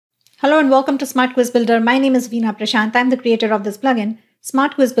Hello and welcome to Smart Quiz Builder. My name is Veena Prashant. I'm the creator of this plugin.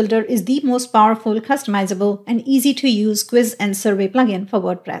 Smart Quiz Builder is the most powerful, customizable, and easy to use quiz and survey plugin for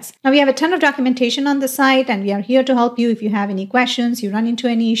WordPress. Now we have a ton of documentation on the site and we are here to help you if you have any questions, you run into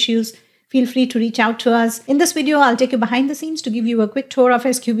any issues. Feel free to reach out to us. In this video, I'll take you behind the scenes to give you a quick tour of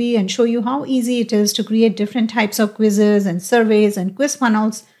SQB and show you how easy it is to create different types of quizzes and surveys and quiz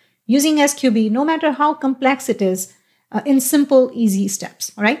funnels using SQB, no matter how complex it is. In simple, easy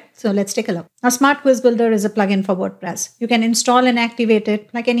steps. All right, so let's take a look. Now, Smart Quiz Builder is a plugin for WordPress. You can install and activate it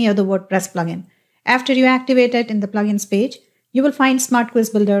like any other WordPress plugin. After you activate it in the plugins page, you will find Smart Quiz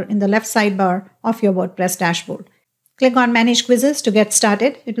Builder in the left sidebar of your WordPress dashboard. Click on Manage Quizzes to get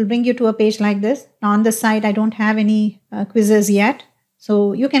started. It will bring you to a page like this. Now, on this side, I don't have any quizzes yet.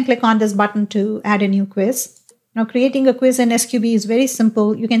 So you can click on this button to add a new quiz. Now, creating a quiz in SQB is very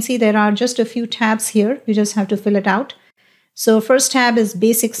simple. You can see there are just a few tabs here. You just have to fill it out. So first tab is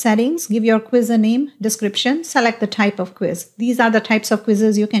basic settings. Give your quiz a name, description, select the type of quiz. These are the types of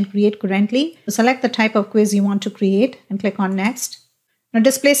quizzes you can create currently. So select the type of quiz you want to create and click on next. Now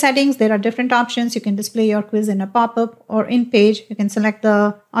display settings, there are different options. You can display your quiz in a pop-up or in page. You can select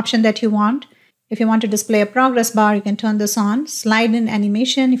the option that you want. If you want to display a progress bar, you can turn this on. Slide in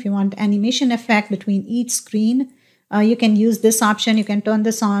animation. If you want animation effect between each screen, you can use this option. You can turn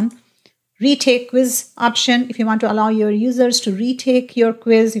this on. Retake quiz option. If you want to allow your users to retake your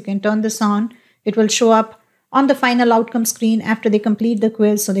quiz, you can turn this on. It will show up on the final outcome screen after they complete the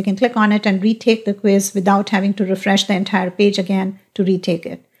quiz, so they can click on it and retake the quiz without having to refresh the entire page again to retake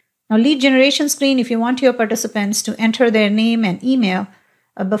it. Now, lead generation screen, if you want your participants to enter their name and email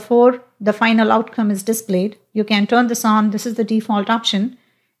before the final outcome is displayed, you can turn this on. This is the default option,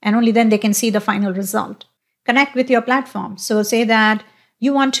 and only then they can see the final result. Connect with your platform. So say that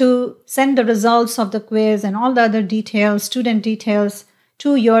you want to send the results of the quiz and all the other details, student details,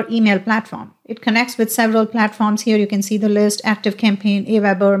 to your email platform. It connects with several platforms. Here you can see the list: ActiveCampaign,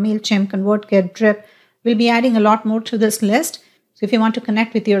 Aweber, MailChimp, ConvertKit, Drip. We'll be adding a lot more to this list. So if you want to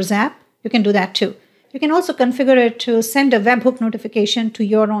connect with your Zap, you can do that too. You can also configure it to send a webhook notification to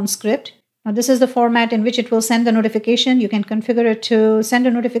your own script. Now this is the format in which it will send the notification. You can configure it to send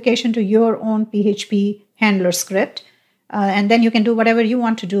a notification to your own PHP handler script. And then you can do whatever you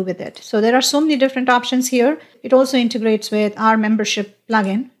want to do with it. So there are so many different options here. It also integrates with our membership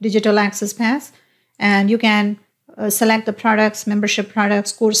plugin, Digital Access Pass. And you can select the products, membership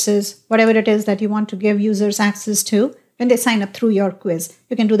products, courses, whatever it is that you want to give users access to when they sign up through your quiz.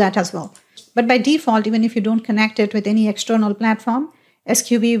 You can do that as well. But by default, even if you don't connect it with any external platform,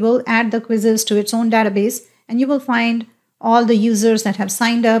 SQB will add the quizzes to its own database, and you will find all the users that have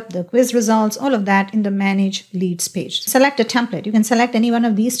signed up, the quiz results, all of that in the Manage Leads page. Select a template. You can select any one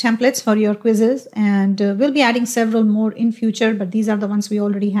of these templates for your quizzes, and we'll be adding several more in future, but these are the ones we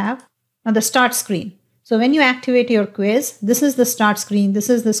already have. Now the start screen. So when you activate your quiz, this is the start screen.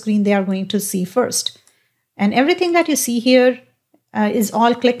 This is the screen they are going to see first. And everything that you see here is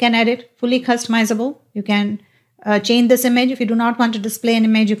all click and edit, fully customizable. You can change this image. If you do not want to display an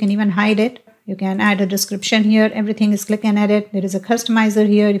image, you can even hide it. You can add a description here. Everything is click and edit. There is a customizer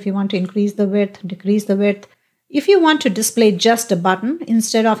here if you want to increase the width, decrease the width. If you want to display just a button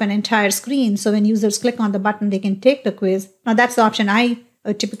instead of an entire screen, so when users click on the button, they can take the quiz. Now that's the option I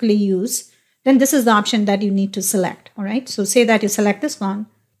typically use. Then this is the option that you need to select. All right. So say that you select this one.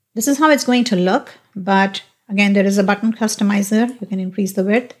 This is how it's going to look. But again, there is a button customizer. You can increase the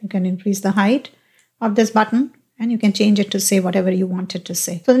width. You can increase the height of this button. And you can change it to say whatever you want it to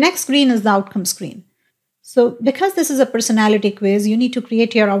say. So the next screen is the outcome screen. So because this is a personality quiz, you need to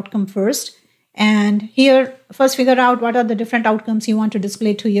create your outcome first. And here, first figure out what are the different outcomes you want to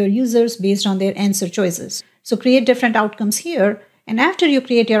display to your users based on their answer choices. So create different outcomes here. And after you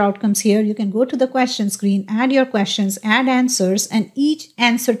create your outcomes here, you can go to the question screen, add your questions, add answers, and each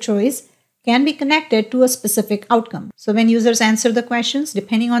answer choice can be connected to a specific outcome. So when users answer the questions,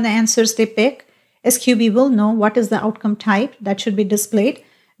 depending on the answers they pick, SQB will know what is the outcome type that should be displayed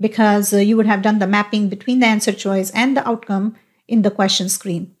because you would have done the mapping between the answer choice and the outcome in the question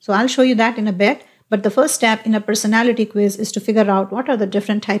screen. So I'll show you that in a bit. But the first step in a personality quiz is to figure out what are the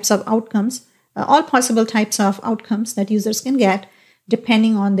different types of outcomes, all possible types of outcomes that users can get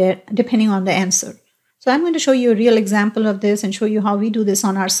depending on the answer. So I'm going to show you a real example of this and show you how we do this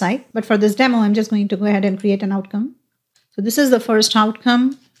on our site. But for this demo, I'm just going to go ahead and create an outcome. So this is the first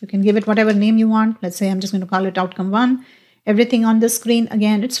outcome. You can give it whatever name you want. Let's say I'm just going to call it outcome 1. Everything on this screen,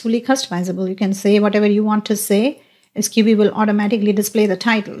 again, it's fully customizable. You can say whatever you want to say. SQB will automatically display the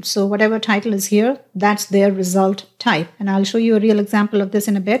title. So whatever title is here, that's their result type. And I'll show you a real example of this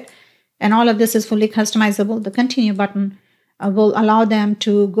in a bit. And all of this is fully customizable. The continue button will allow them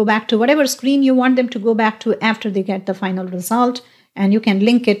to go back to whatever screen you want them to go back to after they get the final result. And you can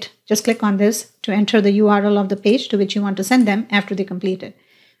link it. Just click on this to enter the URL of the page to which you want to send them after they complete it.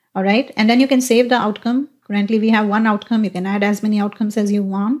 All right. And then you can save the outcome. Currently, we have one outcome. You can add as many outcomes as you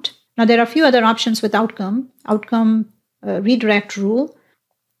want. Now, there are a few other options with outcome redirect rule.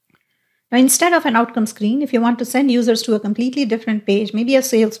 Now, instead of an outcome screen, if you want to send users to a completely different page, maybe a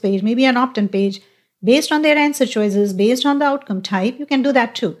sales page, maybe an opt-in page, based on their answer choices, based on the outcome type, you can do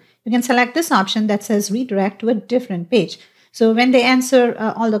that too. You can select this option that says redirect to a different page. So when they answer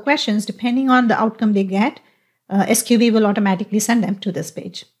all the questions, depending on the outcome they get, SQB will automatically send them to this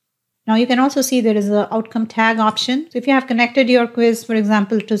page. Now you can also see there is an outcome tag option. So if you have connected your quiz, for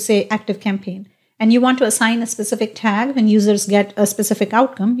example, to say active campaign, and you want to assign a specific tag when users get a specific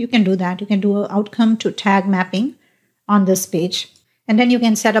outcome, you can do that. You can do an outcome to tag mapping on this page. And then you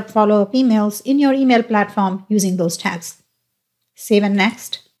can set up follow-up emails in your email platform using those tags. Save and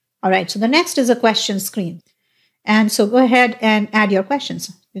next. All right, so the next is a question screen. And so go ahead and add your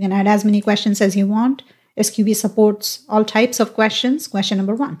questions. You can add as many questions as you want. SQB supports all types of questions. Question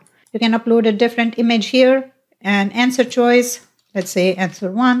number 1. You can upload a different image here and answer choice. Let's say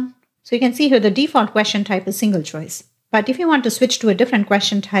answer 1. So you can see here the default question type is single choice. But if you want to switch to a different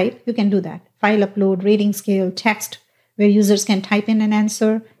question type, you can do that. File upload, rating scale, text, where users can type in an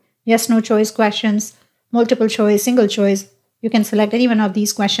answer, yes, no choice questions, multiple choice, single choice. You can select any one of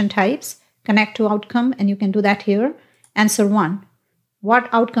these question types, connect to outcome, and you can do that here. Answer 1. What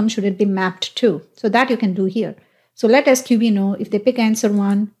outcome should it be mapped to? So that you can do here. So let SQB know if they pick answer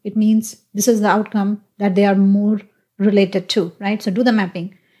 1, it means this is the outcome that they are more related to, right? So do the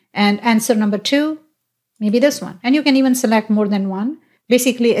mapping. And answer number 2, maybe this one. And you can even select more than one.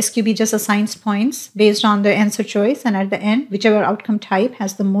 Basically, SQB just assigns points based on the answer choice. And at the end, whichever outcome type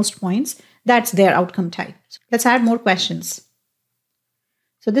has the most points, that's their outcome type. So let's add more questions.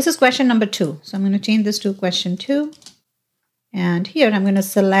 So this is question number 2. So I'm going to change this to question 2. And here I'm going to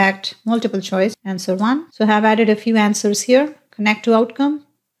select multiple choice, answer 1. So I have added a few answers here. Connect to outcome.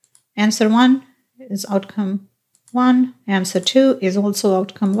 Answer 1 is outcome 1. Answer 2 is also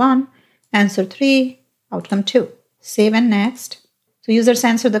outcome 1. Answer 3, outcome 2. Save and next. So users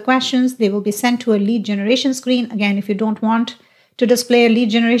answer the questions. They will be sent to a lead generation screen. Again, if you don't want to display a lead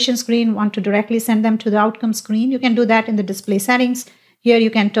generation screen, want to directly send them to the outcome screen, you can do that in the display settings. Here you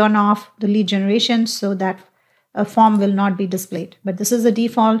can turn off the lead generation so that a form will not be displayed. But this is the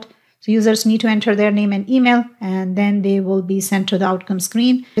default. So users need to enter their name and email, and then they will be sent to the outcome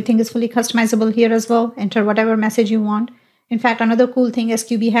screen. Everything is fully customizable here as well. Enter whatever message you want. In fact, another cool thing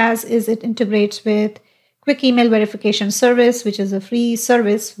SQB has is it integrates with Quick Email Verification Service, which is a free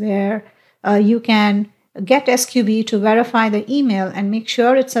service where you can get SQB to verify the email and make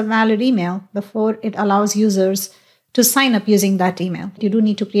sure it's a valid email before it allows users to sign up using that email. You do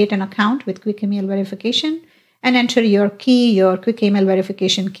need to create an account with Quick Email Verification and enter your key, your Quick Email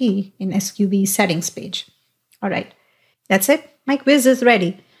Verification key in SQB settings page. All right, that's it. My quiz is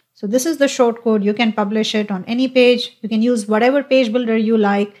ready. So this is the shortcode. You can publish it on any page. You can use whatever page builder you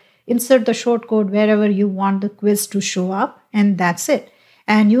like. Insert the shortcode wherever you want the quiz to show up, and that's it.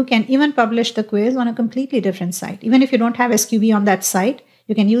 And you can even publish the quiz on a completely different site. Even if you don't have SQB on that site,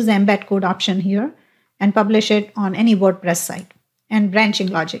 you can use the embed code option here and publish it on any WordPress site. And branching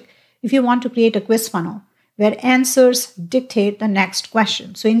logic. If you want to create a quiz funnel where answers dictate the next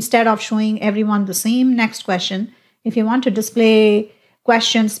question. So instead of showing everyone the same next question, if you want to display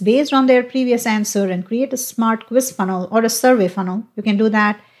questions based on their previous answer and create a smart quiz funnel or a survey funnel, you can do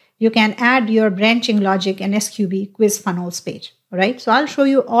that. You can add your branching logic and SQB quiz funnels page. All right. So I'll show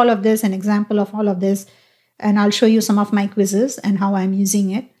you all of this, an example of all of this, and I'll show you some of my quizzes and how I'm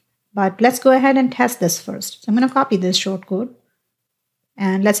using it. But let's go ahead and test this first. So I'm going to copy this shortcode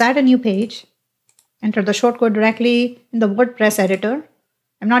and let's add a new page. Enter the shortcode directly in the WordPress editor.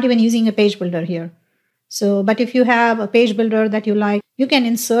 I'm not even using a page builder here. So, but if you have a page builder that you like, you can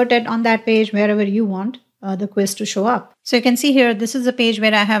insert it on that page wherever you want the quiz to show up. So you can see here, this is a page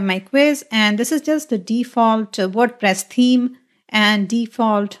where I have my quiz, and this is just the default WordPress theme and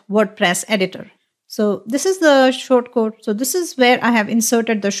default WordPress editor. So this is the shortcode. So this is where I have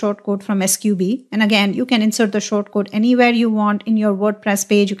inserted the shortcode from SQB. And again, you can insert the shortcode anywhere you want in your WordPress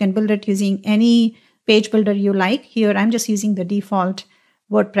page. You can build it using any page builder you like. Here, I'm just using the default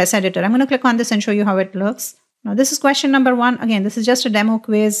WordPress editor. I'm going to click on this and show you how it looks. Now, this is question number 1. Again, this is just a demo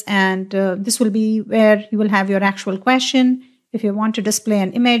quiz, and this will be where you will have your actual question. If you want to display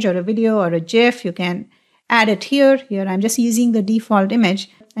an image or a video or a GIF, you can add it here. Here, I'm just using the default image.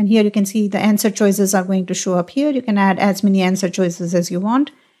 And here you can see the answer choices are going to show up here. You can add as many answer choices as you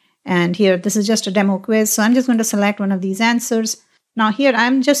want. And here, this is just a demo quiz. So I'm just going to select one of these answers. Now here,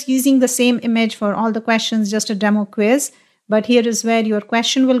 I'm just using the same image for all the questions, just a demo quiz. But here is where your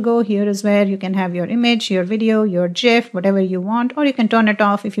question will go. Here is where you can have your image, your video, your GIF, whatever you want, or you can turn it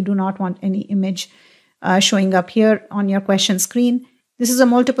off if you do not want any image showing up here on your question screen. This is a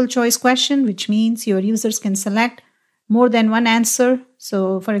multiple choice question, which means your users can select more than one answer.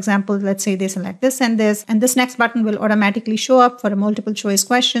 So for example, let's say they select this, and this next button will automatically show up for a multiple choice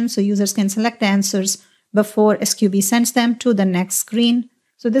question. So users can select the answers before SQB sends them to the next screen.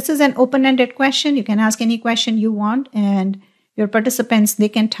 So this is an open-ended question. You can ask any question you want, and your participants, they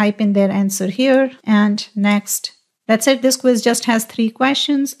can type in their answer here and next. That's it. This quiz just has 3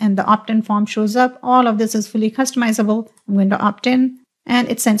 questions and the opt-in form shows up. All of this is fully customizable. I'm going to opt in. And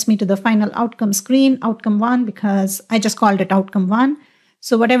it sends me to the final outcome screen, outcome 1, because I just called it outcome 1.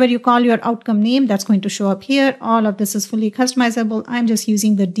 So whatever you call your outcome name, that's going to show up here. All of this is fully customizable. I'm just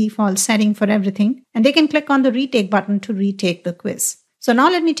using the default setting for everything. And they can click on the retake button to retake the quiz. So now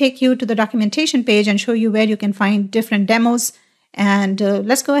let me take you to the documentation page and show you where you can find different demos. And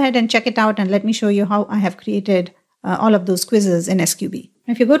let's go ahead and check it out. And let me show you how I have created all of those quizzes in SQB.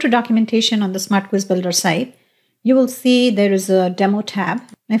 If you go to documentation on the Smart Quiz Builder site, you will see there is a demo tab.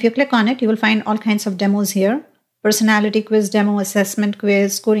 And if you click on it, you will find all kinds of demos here. Personality quiz, demo, assessment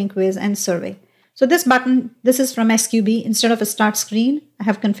quiz, scoring quiz, and survey. So this button, this is from SQB. Instead of a start screen, I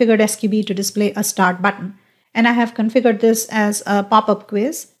have configured SQB to display a start button. And I have configured this as a pop-up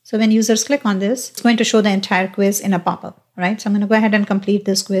quiz. So when users click on this, it's going to show the entire quiz in a pop-up, right? So I'm going to go ahead and complete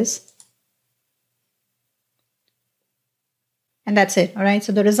this quiz. And that's it. All right.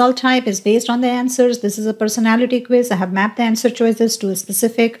 So the result type is based on the answers. This is a personality quiz. I have mapped the answer choices to a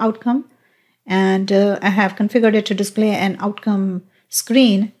specific outcome. And I have configured it to display an outcome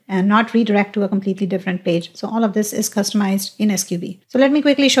screen and not redirect to a completely different page. So all of this is customized in SQB. So let me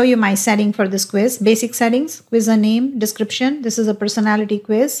quickly show you my setting for this quiz. Basic settings, quizzer name, description. This is a personality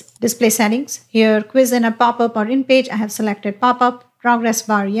quiz. Display settings. Here, quiz in a pop-up or in page. I have selected pop-up. Progress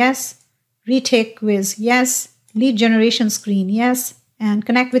bar, yes. Retake quiz, yes. Lead generation screen, yes. And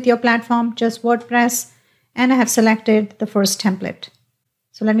connect with your platform, just WordPress. And I have selected the first template.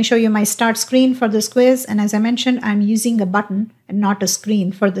 So let me show you my start screen for this quiz. And as I mentioned, I'm using a button and not a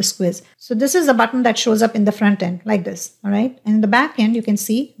screen for this quiz. So this is a button that shows up in the front end like this. All right. And in the back end, you can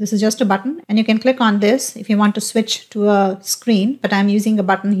see this is just a button and you can click on this if you want to switch to a screen, but I'm using a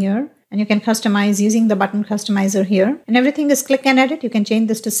button here. And you can customize using the button customizer here. And everything is click and edit. You can change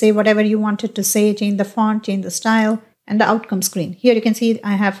this to say whatever you want it to say, change the font, change the style, and the outcome screen. Here you can see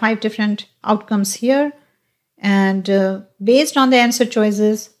I have 5 different outcomes here. And based on the answer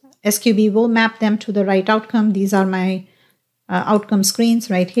choices, SQB will map them to the right outcome. These are my outcome screens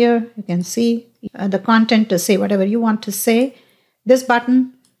right here. You can see the content to say whatever you want to say. This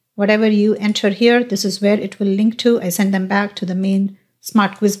button, whatever you enter here, this is where it will link to. I send them back to the main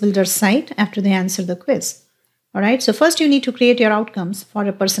Smart Quiz Builder site after they answer the quiz. All right, so first you need to create your outcomes for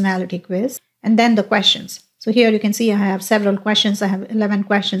a personality quiz and then the questions. So here you can see I have several questions. I have 11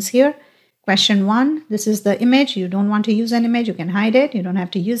 questions here. Question 1, this is the image. You don't want to use an image, you can hide it. You don't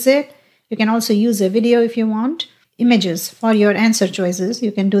have to use it. You can also use a video if you want. Images for your answer choices.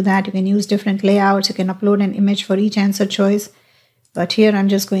 You can do that. You can use different layouts. You can upload an image for each answer choice. But here I'm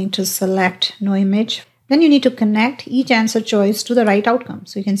just going to select no image. Then you need to connect each answer choice to the right outcome.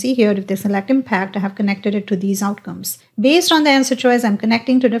 So you can see here, if they select impact, I have connected it to these outcomes. Based on the answer choice, I'm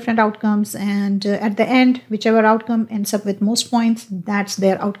connecting to different outcomes. And at the end, whichever outcome ends up with most points, that's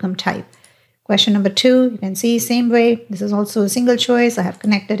their outcome type. Question number 2, you can see same way. This is also a single choice. I have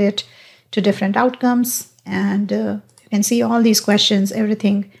connected it to different outcomes. And you can see all these questions,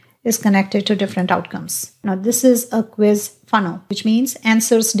 everything is connected to different outcomes. Now this is a quiz funnel, which means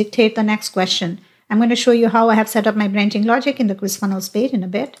answers dictate the next question. I'm going to show you how I have set up my branching logic in the quiz funnels page in a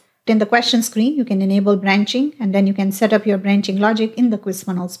bit. In the question screen, you can enable branching and then you can set up your branching logic in the quiz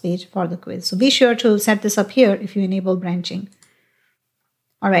funnels page for the quiz. So be sure to set this up here if you enable branching.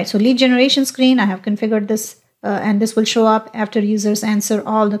 All right, so lead generation screen, I have configured this and this will show up after users answer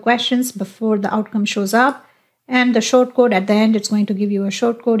all the questions before the outcome shows up. And the shortcode at the end, it's going to give you a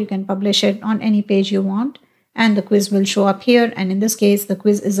shortcode. You can publish it on any page you want. And the quiz will show up here. And in this case, the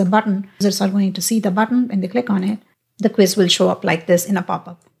quiz is a button. Users are going to see the button. When they click on it, the quiz will show up like this in a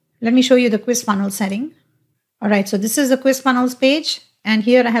pop-up. Let me show you the quiz funnel setting. All right, so this is the quiz funnels page. And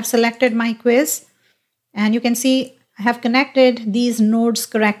here I have selected my quiz. And you can see I have connected these nodes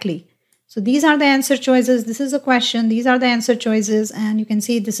correctly. So these are the answer choices. This is a question. These are the answer choices. And you can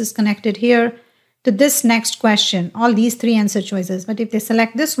see this is connected here to this next question, all these 3 answer choices. But if they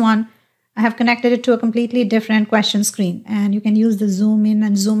select this one, I have connected it to a completely different question screen. And you can use the zoom in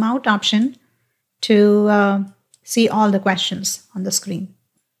and zoom out option to see all the questions on the screen.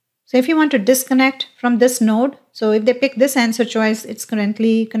 So if you want to disconnect from this node, so if they pick this answer choice, it's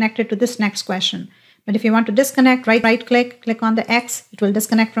currently connected to this next question. But if you want to disconnect, right click, click on the X, it will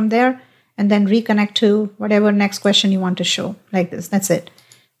disconnect from there and then reconnect to whatever next question you want to show, like this. That's it.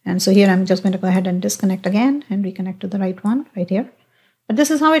 And so here I'm just going to go ahead and disconnect again and reconnect to the right one right here. But this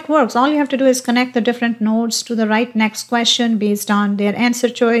is how it works. All you have to do is connect the different nodes to the right next question based on their answer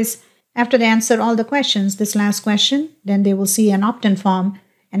choice. After they answer all the questions, this last question, then they will see an opt-in form.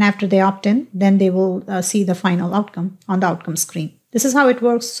 And after they opt in, then they will see the final outcome on the outcome screen. This is how it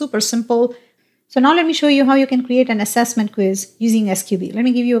works, super simple. So now let me show you how you can create an assessment quiz using SQB. Let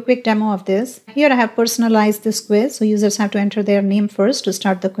me give you a quick demo of this. Here I have personalized this quiz. So users have to enter their name first to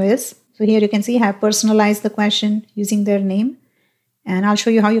start the quiz. So here you can see I have personalized the question using their name. And I'll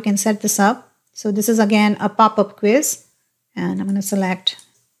show you how you can set this up. So this is again a pop-up quiz. And I'm going to select.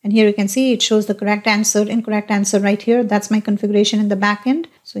 And here you can see it shows the correct answer, incorrect answer right here. That's my configuration in the backend.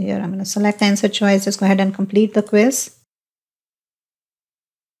 So here I'm going to select the answer choice. Just go ahead and complete the quiz.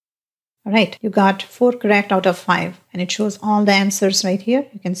 All right, you got 4 correct out of 5. And it shows all the answers right here.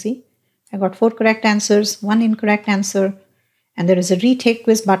 You can see I got 4 correct answers, 1 incorrect answer. And there is a retake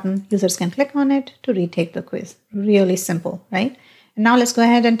quiz button. Users can click on it to retake the quiz. Really simple, right? And now let's go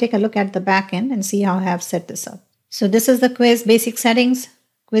ahead and take a look at the backend and see how I have set this up. So this is the quiz basic settings.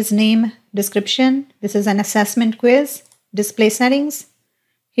 Quiz name, description. This is an assessment quiz, display settings.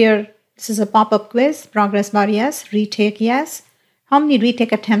 Here, this is a pop-up quiz, progress bar yes, retake yes. How many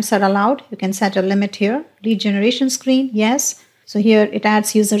retake attempts are allowed? You can set a limit here. Lead generation screen, yes. So here it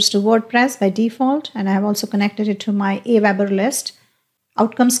adds users to WordPress by default, and I have also connected it to my Aweber list.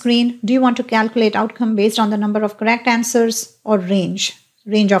 Outcome screen, do you want to calculate outcome based on the number of correct answers or range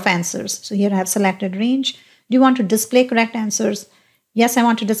of answers? So here I have selected range. Do you want to display correct answers? Yes, I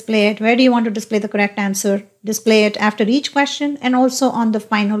want to display it. Where do you want to display the correct answer? Display it after each question and also on the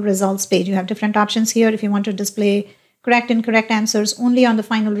final results page. You have different options here. If you want to display correct and incorrect answers only on the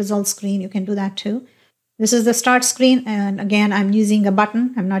final results screen, you can do that too. This is the start screen. And again, I'm using a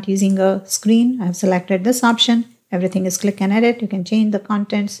button. I'm not using a screen. I've selected this option. Everything is click and edit. You can change the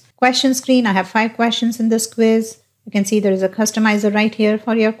contents. Question screen. I have 5 questions in this quiz. You can see there is a customizer right here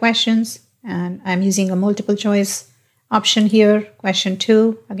for your questions. And I'm using a multiple choice option here, question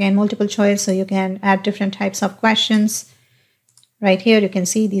 2, again, multiple choice, so you can add different types of questions. Right here, you can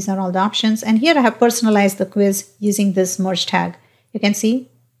see these are all the options. And here I have personalized the quiz using this merge tag. You can see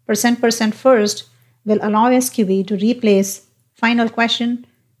 %% first will allow SQB to replace final question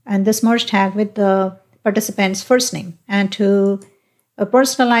and this merge tag with the participant's first name. And to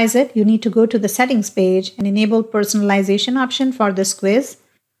personalize it, you need to go to the settings page and enable personalization option for this quiz.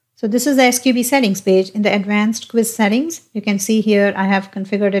 So this is the SQB settings page. In the advanced quiz settings, you can see here I have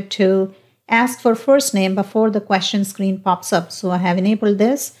configured it to ask for first name before the question screen pops up. So I have enabled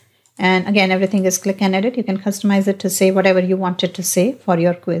this. And again, everything is click and edit. You can customize it to say whatever you want it to say for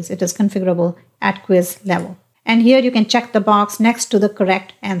your quiz. It is configurable at quiz level. And here you can check the box next to the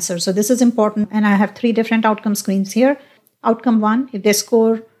correct answer. So this is important. And I have 3 different outcome screens here. Outcome 1, if their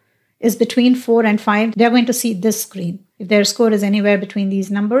score is between 4 and 5, they're going to see this screen. If their score is anywhere between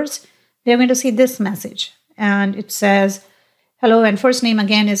these numbers, they're going to see this message. And it says, hello, and first name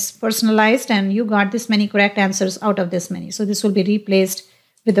again is personalized, and you got this many correct answers out of this many. So this will be replaced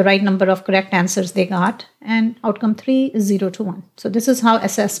with the right number of correct answers they got. And outcome 3 is 0 to 1. So this is how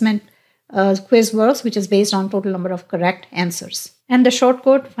assessment quiz works, which is based on total number of correct answers. And the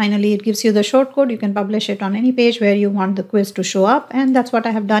shortcode, finally, it gives you the shortcode. You can publish it on any page where you want the quiz to show up. And that's what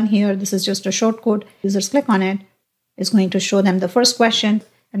I have done here. This is just a shortcode. Users click on it. It's going to show them the first question.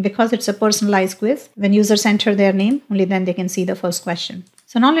 And because it's a personalized quiz, when users enter their name, only then they can see the first question.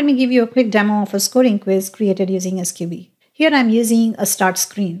 So now let me give you a quick demo of a scoring quiz created using SQB. Here I'm using a start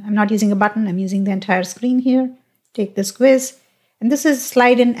screen. I'm not using a button. I'm using the entire screen here. Take this quiz. And this is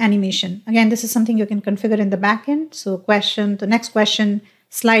slide in animation. Again, this is something you can configure in the backend. So the next question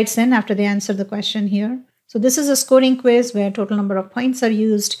slides in after they answer the question here. So this is a scoring quiz where total number of points are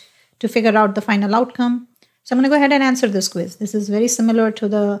used to figure out the final outcome. So I'm going to go ahead and answer this quiz. This is very similar to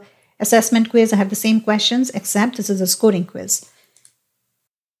the assessment quiz. I have the same questions, except this is a scoring quiz.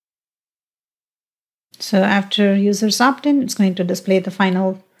 So after users opt in, it's going to display the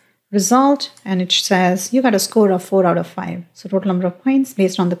final result, and it says you got a score of 4 out of 5. So total number of points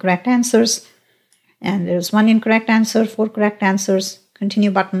based on the correct answers. And there's 1 incorrect answer, 4 correct answers.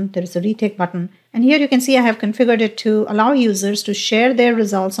 continue button, there is a retake button. And here you can see I have configured it to allow users to share their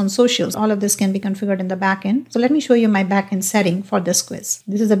results on socials. All of this can be configured in the backend. So let me show you my backend setting for this quiz.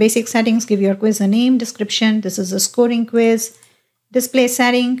 This is the basic settings. Give your quiz a name, description. This is a scoring quiz. Display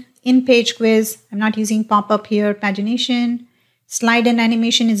setting, in-page quiz. I'm not using pop-up here. Pagination. Slide and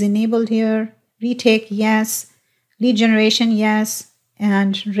animation is enabled here. Retake, yes. Lead generation, yes.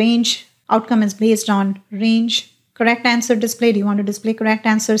 And range, outcome is based on range. Correct answer display. Do you want to display correct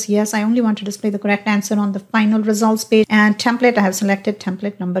answers? Yes, I only want to display the correct answer on the final results page. And template, I have selected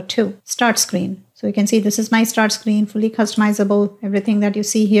template number 2. Start screen. So you can see this is my start screen, fully customizable, everything that you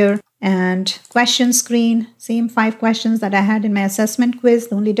see here. And question screen, same 5 questions that I had in my assessment quiz.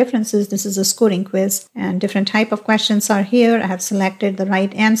 The only difference is this is a scoring quiz and different type of questions are here. I have selected the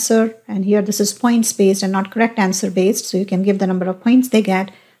right answer, and here this is points based and not correct answer based. So you can give the number of points they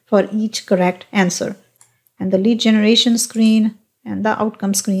get for each correct answer. And the lead generation screen and the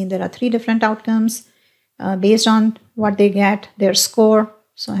outcome screen. There are 3 different outcomes based on what they get, their score.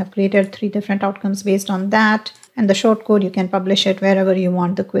 So I have created 3 different outcomes based on that. And the short code, you can publish it wherever you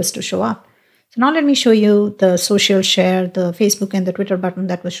want the quiz to show up. So now let me show you the social share, the Facebook and the Twitter button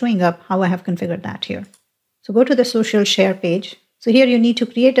that was showing up, how I have configured that here. So go to the social share page. So here you need to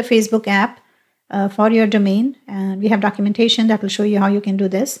create a Facebook app for your domain. And we have documentation that will show you how you can do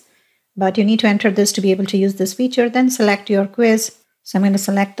this. But you need to enter this to be able to use this feature. Then select your quiz. So I'm going to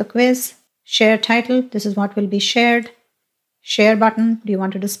select the quiz. Share title. This is what will be shared. Share button. Do you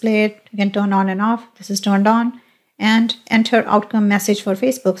want to display it? You can turn on and off. This is turned on. And enter outcome message for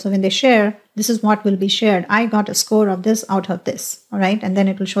Facebook. So when they share, this is what will be shared. I got a score of this out of this. All right. And then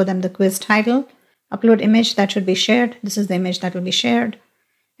it will show them the quiz title. Upload image that should be shared. This is the image that will be shared.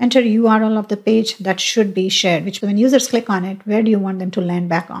 Enter URL of the page that should be shared, which when users click on it, where do you want them to land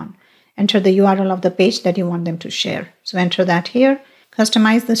back on? Enter the URL of the page that you want them to share. So enter that here.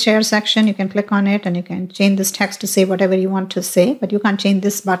 Customize the share section. You can click on it and you can change this text to say whatever you want to say, but you can't change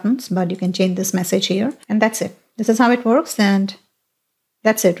this buttons, but you can change this message here. And that's it. This is how it works. And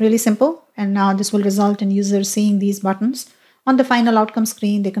that's it. Really simple. And now this will result in users seeing these buttons. On the final outcome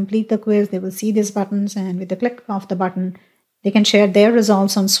screen, they complete the quiz. They will see these buttons. And with the click of the button, they can share their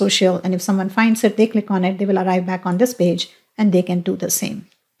results on social. And if someone finds it, they click on it, they will arrive back on this page and they can do the same.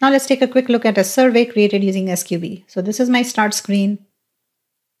 Now let's take a quick look at a survey created using SQB. So this is my start screen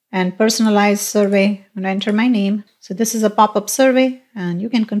and Personalize survey. I'm going to enter my name. So this is a pop-up survey and you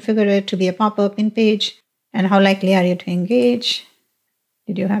can configure it to be a pop-up in page. And how likely are you to engage?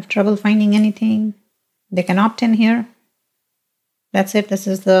 Did you have trouble finding anything? They can opt in here. That's it. This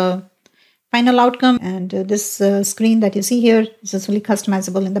is the final outcome. And this screen that you see here, this is fully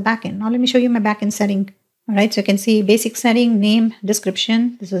customizable in the backend. Now let me show you my backend setting. All right, so you can see basic setting, name,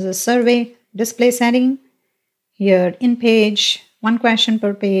 description. This is a survey, display setting. Here, in page, 1 question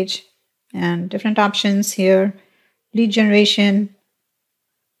per page, and different options here. Lead generation.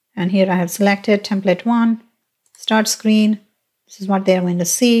 And here I have selected template 1. Start screen. This is what they are going to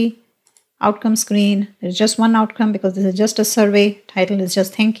see. Outcome screen. There's just one outcome because this is just a survey. Title is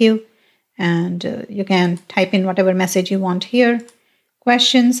just thank you. And you can type in whatever message you want here.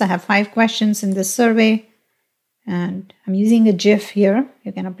 Questions. I have 5 questions in this survey. And I'm using a GIF here.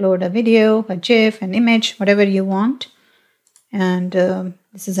 You can upload a video, a GIF, an image, whatever you want. And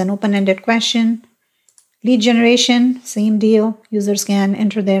this is an open-ended question. Lead generation, same deal. Users can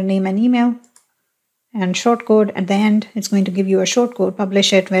enter their name and email. And short code at the end, it's going to give you a short code.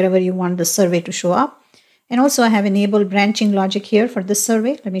 Publish it wherever you want the survey to show up. And also I have enabled branching logic here for this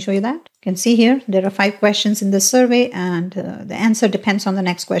survey. Let me show you that. You can see here, there are 5 questions in this survey and the answer depends on the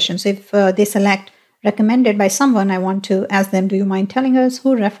next question. So if they select recommended by someone, I want to ask them, do you mind telling us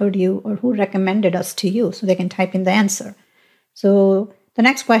who referred you or who recommended us to you? So they can type in the answer. So the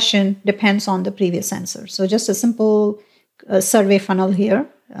next question depends on the previous answer. So just a simple survey funnel here.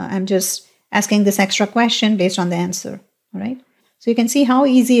 I'm just asking this extra question based on the answer. All right. So you can see how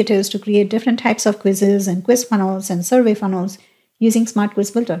easy it is to create different types of quizzes and quiz funnels and survey funnels using Smart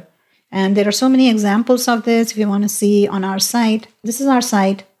Quiz Builder. And there are so many examples of this if you want to see on our site. This is our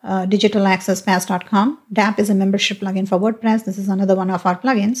site, digitalaccesspass.com. DAP is a membership plugin for WordPress. This is another one of our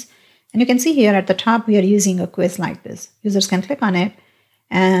plugins. And you can see here at the top, we are using a quiz like this. Users can click on it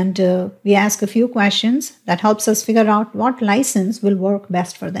and we ask a few questions that helps us figure out what license will work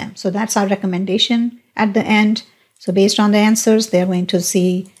best for them. So that's our recommendation at the end. So based on the answers, they're going to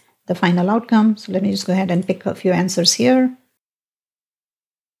see the final outcome. So let me just go ahead and pick a few answers here.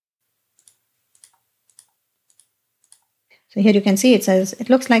 So here you can see it says, it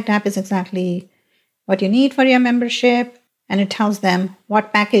looks like DAP is exactly what you need for your membership. And it tells them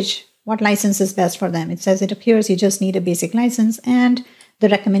what package what license is best for them. It says it appears you just need a basic license, and the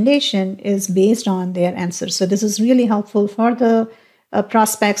recommendation is based on their answers. So this is really helpful for the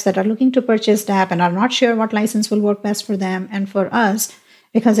prospects that are looking to purchase the app and are not sure what license will work best for them, and for us,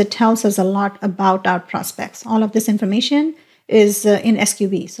 because it tells us a lot about our prospects. All of this information is in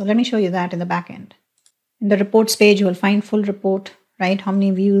SQB. So let me show you that in the back end. In the reports page, you will find full report, right? How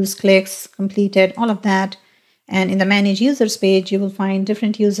many views, clicks, completed, all of that. And in the manage users page, you will find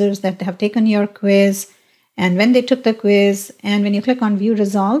different users that have taken your quiz and when they took the quiz. And when you click on view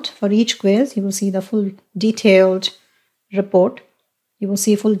result for each quiz, you will see the full detailed report. You will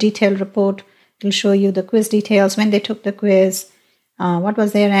see full detailed report. It will show you the quiz details, when they took the quiz, what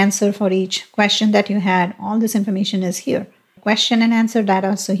was their answer for each question that you had. All this information is here. Question and answer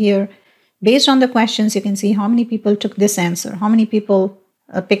data. So here, based on the questions, you can see how many people took this answer, how many people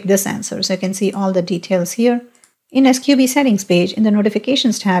picked this answer. So you can see all the details here. In SQB settings page, in the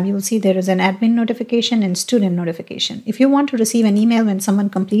notifications tab, you will see there is an admin notification and student notification. If you want to receive an email when someone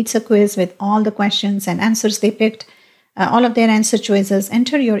completes a quiz with all the questions and answers they picked, all of their answer choices,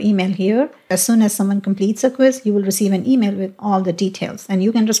 enter your email here. As soon as someone completes a quiz, you will receive an email with all the details, and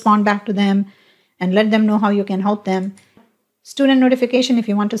you can respond back to them and let them know how you can help them. Student notification, if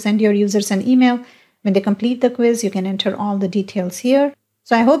you want to send your users an email when they complete the quiz, you can enter all the details here.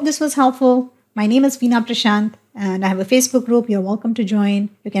 So I hope this was helpful. My name is Veena Prashant, and I have a Facebook group. You're welcome to join.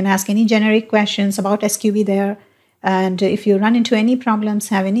 You can ask any generic questions about SQB there. And if you run into any problems,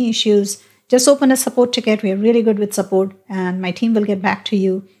 have any issues, just open a support ticket. We are really good with support, and my team will get back to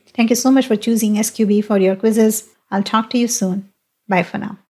you. Thank you so much for choosing SQB for your quizzes. I'll talk to you soon. Bye for now.